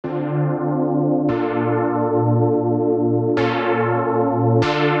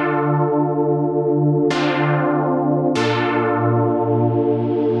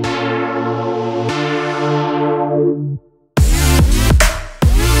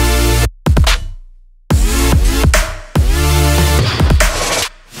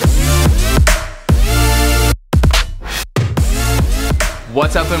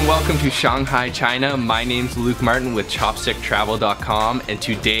What's up and welcome to Shanghai, China. My name's Luke Martin with chopsticktravel.com, and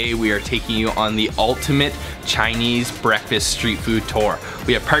today we are taking you on the ultimate Chinese breakfast street food tour.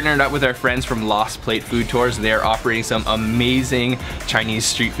 We have partnered up with our friends from Lost Plate Food Tours. They're operating some amazing Chinese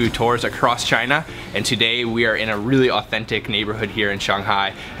street food tours across China, and today we are in a really authentic neighborhood here in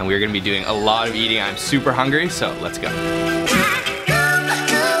Shanghai, and we're gonna be doing a lot of eating. I'm super hungry, so let's go.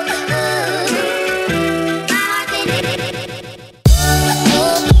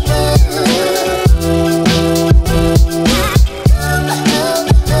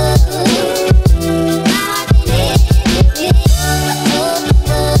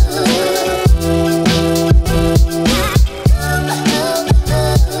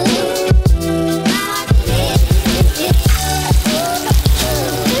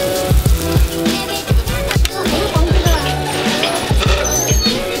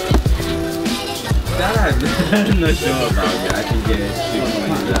 I'm not sure about it. I think it's too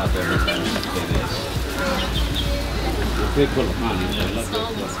out there and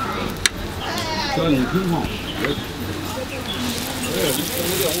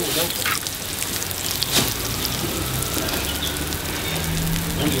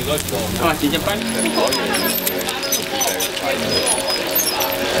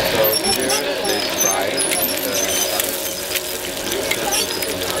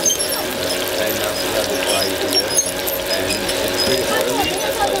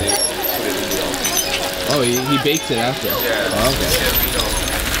Oh, he bakes it after? Yeah. Oh, okay.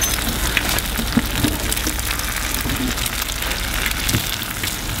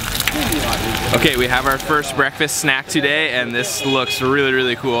 Okay, we have our first breakfast snack today, and this looks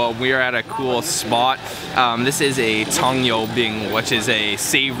really cool. We are at a cool spot. This is a Bing, which is a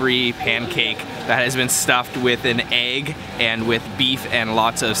savory pancake that has been stuffed with an egg and with beef and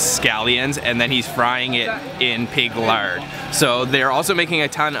lots of scallions, and then he's frying it in pig lard. So they're also making a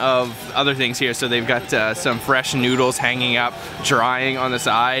ton of other things here. So they've got some fresh noodles hanging up, drying on the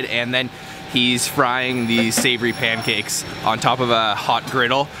side, and then he's frying these savory pancakes on top of a hot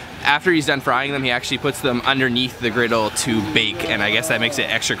griddle. After he's done frying them, he actually puts them underneath the griddle to bake, and I guess that makes it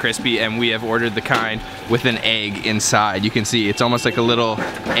extra crispy, and we have ordered the kind with an egg inside. You can see it's almost like a little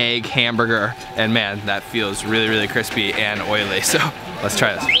egg hamburger, and man, that feels really crispy and oily. So let's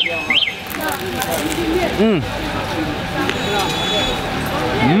try this.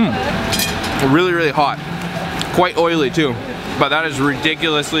 Really hot. Quite oily too, but that is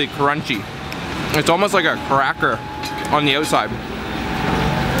ridiculously crunchy. It's almost like a cracker on the outside,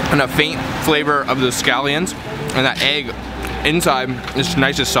 and a faint flavor of the scallions, and that egg inside is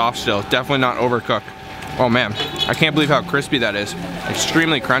nice and soft still. Definitely not overcooked. Oh man, I can't believe how crispy that is.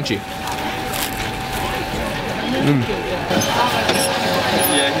 Extremely crunchy.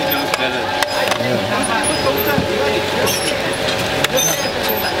 Yeah, he knows better.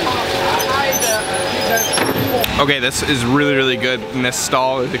 Okay, this is really good, and this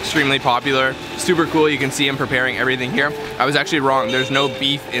stall is extremely popular. Super cool. You can see him preparing everything here. I was actually wrong. There's no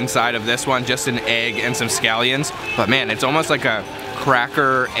beef inside of this one, just an egg and some scallions. But man, it's almost like a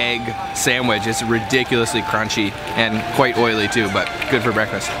cracker egg sandwich. It's ridiculously crunchy and quite oily too, but good for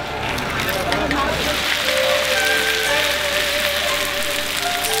breakfast.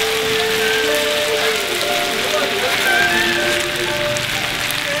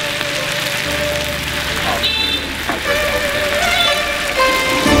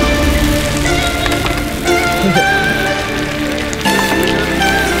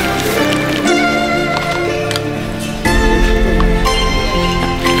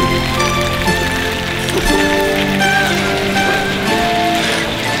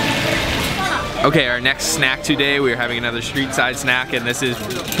 Okay, our next snack today, we're having another street side snack, and this is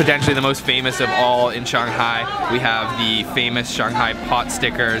potentially the most famous of all in Shanghai. We have the famous Shanghai pot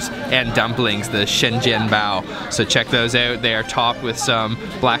stickers and dumplings, the Shenzhen bao. So check those out. They are topped with some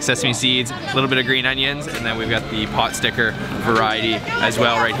black sesame seeds, a little bit of green onions, and then we've got the pot sticker variety as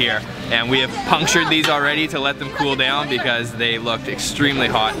well right here. And we have punctured these already to let them cool down because they looked extremely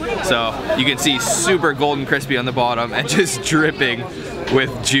hot. So you can see super golden crispy on the bottom and just dripping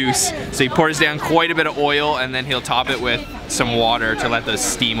with juice. So he pours down quite a bit of oil, and then he'll top it with some water to let those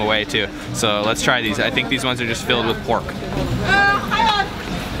steam away too. So let's try these. I think these ones are just filled with pork.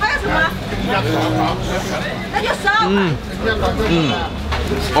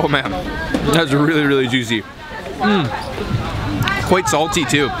 Oh man, that's really juicy. Quite salty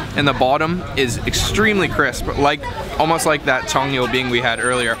too, and the bottom is extremely crisp, like almost like that Chongqing we had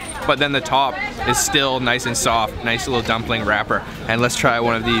earlier, but then the top is still nice and soft, nice little dumpling wrapper. And let's try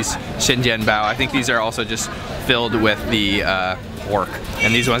one of these Shenzhen bao. I think these are also just filled with the pork,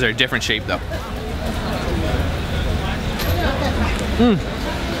 and these ones are a different shape though.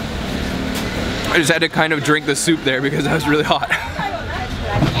 I just had to kind of drink the soup there because that was really hot.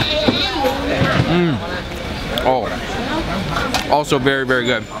 Oh, also very, very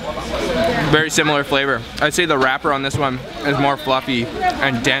good. Very similar flavor. I'd say the wrapper on this one is more fluffy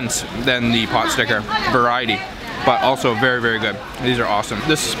and dense than the pot sticker variety, but also very, very good. These are awesome.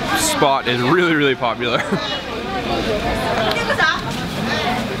 This spot is really, really popular.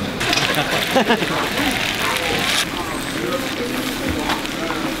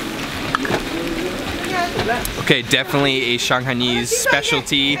 Okay, definitely a Shanghainese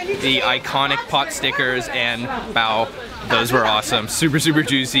specialty. The iconic pot stickers and bao. Those were awesome. Super, super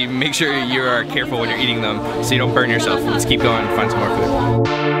juicy. Make sure you are careful when you're eating them so you don't burn yourself. Let's keep going and find some more food.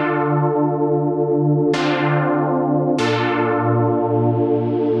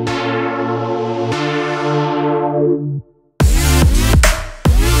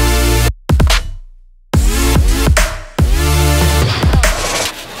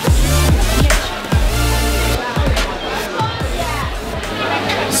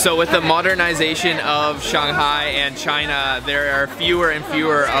 So with the modernization of Shanghai and China, there are fewer and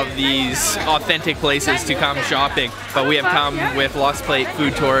fewer of these authentic places to come shopping. But we have come with Lost Plate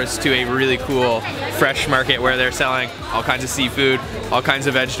food tours to a really cool fresh market where they're selling all kinds of seafood, all kinds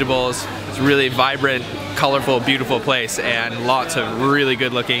of vegetables. It's a really vibrant, colorful, beautiful place and lots of really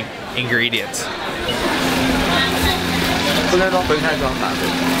good looking ingredients.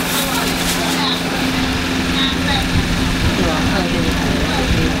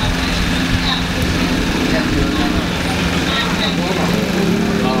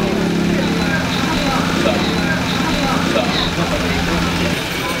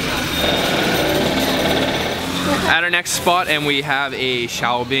 At our next spot, and we have a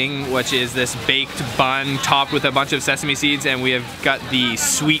xiaobing, which is this baked bun topped with a bunch of sesame seeds, and we have got the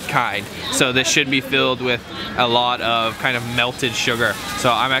sweet kind. So this should be filled with a lot of kind of melted sugar.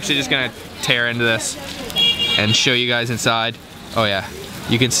 So I'm actually just gonna tear into this and show you guys inside. Oh yeah,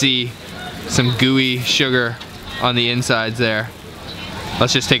 you can see some gooey sugar on the insides there.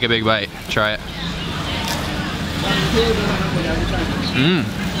 Let's just take a big bite, try it.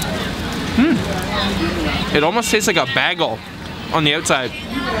 It almost tastes like a bagel on the outside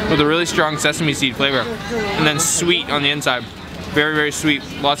with a really strong sesame seed flavor and then sweet on the inside. Very, very sweet,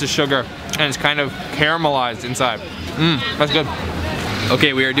 lots of sugar, and it's kind of caramelized inside. That's good.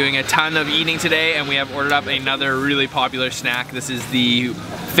 Okay, we are doing a ton of eating today and we have ordered up another really popular snack. This is the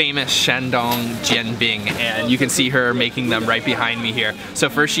famous Shandong Jian, and you can see her making them right behind me here. So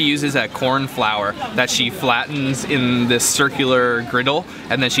first she uses a corn flour that she flattens in this circular griddle,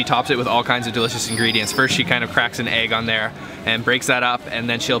 and then she tops it with all kinds of delicious ingredients. First she kind of cracks an egg on there and breaks that up, and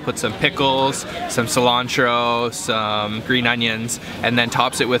then she'll put some pickles, some cilantro, some green onions, and then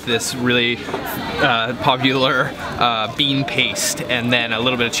tops it with this really popular bean paste, and then a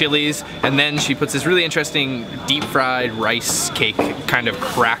little bit of chilies, and then she puts this really interesting deep fried rice cake kind of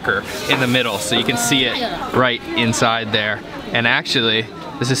cracker in the middle, so you can see it right inside there. And actually,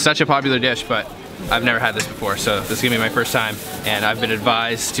 this is such a popular dish, but I've never had this before, so this is gonna be my first time, and I've been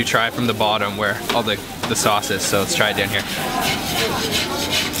advised to try from the bottom where all the sauce is, so let's try it down here.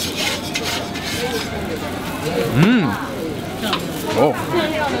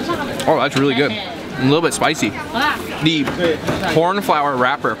 Oh, that's really good. A little bit spicy. The corn flour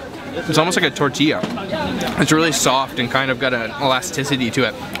wrapper, it's almost like a tortilla. It's really soft and kind of got an elasticity to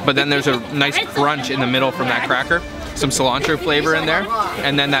it, but then there's a nice crunch in the middle from that cracker. Some cilantro flavor in there,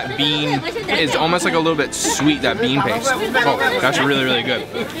 and then that bean is almost like a little bit sweet, that bean paste. Oh, that's really, really good.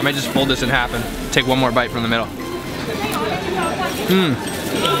 I might just fold this in half and take one more bite from the middle.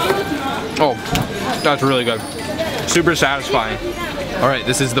 Oh, that's really good. Super satisfying. All right,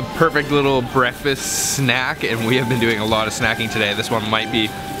 this is the perfect little breakfast snack, and we have been doing a lot of snacking today. This one might be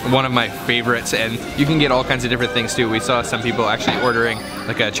one of my favorites, and you can get all kinds of different things too. We saw some people actually ordering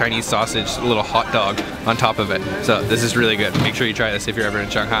like a Chinese sausage, a little hot dog on top of it. So this is really good. Make sure you try this if you're ever in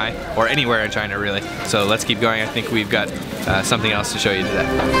Shanghai or anywhere in China really. So let's keep going. I think we've got something else to show you today.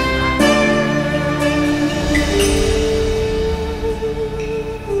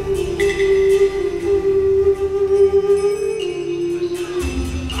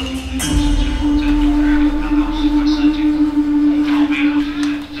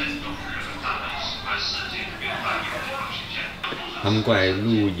 他们过来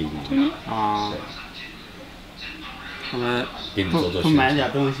录影啊，他们给你们做做不买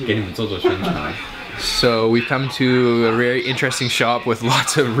点东西，给你们做做宣传。So we've come to a very interesting shop with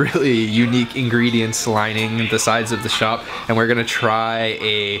lots of really unique ingredients lining the sides of the shop, and we're gonna try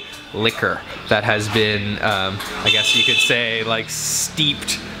a liquor that has been, I guess you could say, like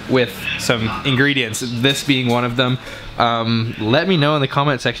steeped with some ingredients, this being one of them. Let me know in the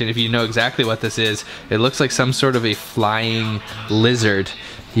comment section if you know exactly what this is. It looks like some sort of a flying lizard.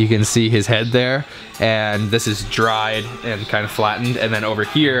 You can see his head there, and this is dried and kind of flattened, and then over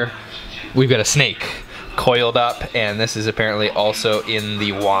here we've got a snake coiled up, and this is apparently also in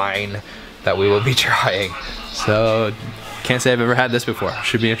the wine that we will be trying. So can't say I've ever had this before.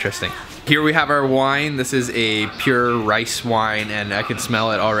 Should be interesting. Here we have our wine. This is a pure rice wine, and I can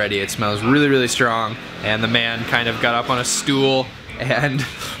smell it already. It smells really, really strong, and the man kind of got up on a stool and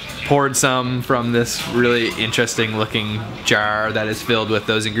poured some from this really interesting looking jar that is filled with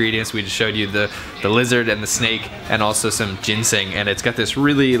those ingredients. We just showed you the lizard and the snake, and also some ginseng, and it's got this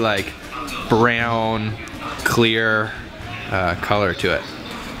really like brown, clear color to it.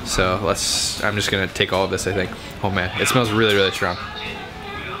 So I'm just gonna take all of this, I think. Oh man, it smells really, really strong.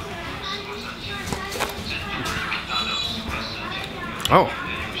 Oh,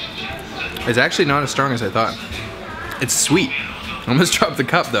 it's actually not as strong as I thought. It's sweet. I almost dropped the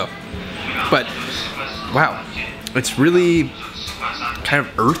cup though. But wow, it's really kind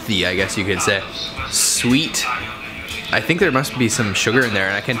of earthy, I guess you could say. Sweet. I think there must be some sugar in there,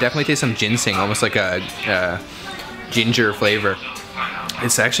 and I can definitely taste some ginseng, almost like a ginger flavor.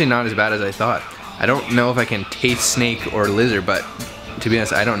 It's actually not as bad as I thought. I don't know if I can taste snake or lizard, but to be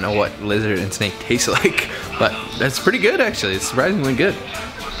honest, I don't know what lizard and snake taste like. But that's pretty good actually. It's surprisingly good.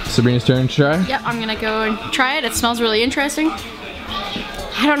 Sabrina's turn to try? Yep, I'm gonna go and try it. It smells really interesting.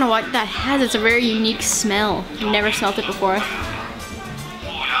 I don't know what that has. It's a very unique smell. I've never smelled it before.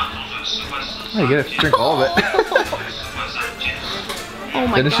 Oh, you gotta drink all of it. Oh my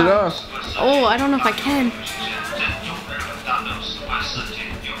god. Finish it off. Oh, I don't know if I can.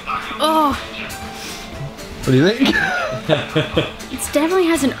 Oh. What do you think? It definitely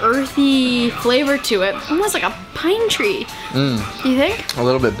has an earthy flavor to it. Almost like a pine tree. Do you think? A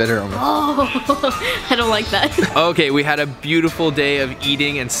little bit bitter almost. Oh, I don't like that. Okay, we had a beautiful day of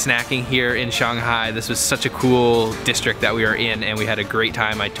eating and snacking here in Shanghai. This was such a cool district that we were in, and we had a great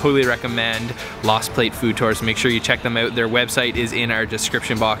time. I totally recommend Lost Plate Food Tours. Make sure you check them out. Their website is in our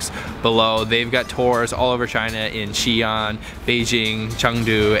description box below. They've got tours all over China in Xi'an, Beijing,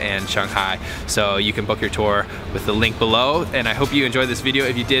 Chengdu, and Shanghai. So you can book your tour with the link below, and I hope you enjoyed this video.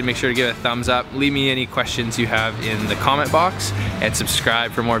 If you did, make sure to give it a thumbs up. Leave me any questions you have in the comment box, and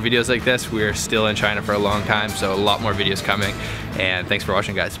subscribe for more videos like this. We're still in China for a long time, so a lot more videos coming, and thanks for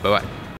watching, guys. Bye bye.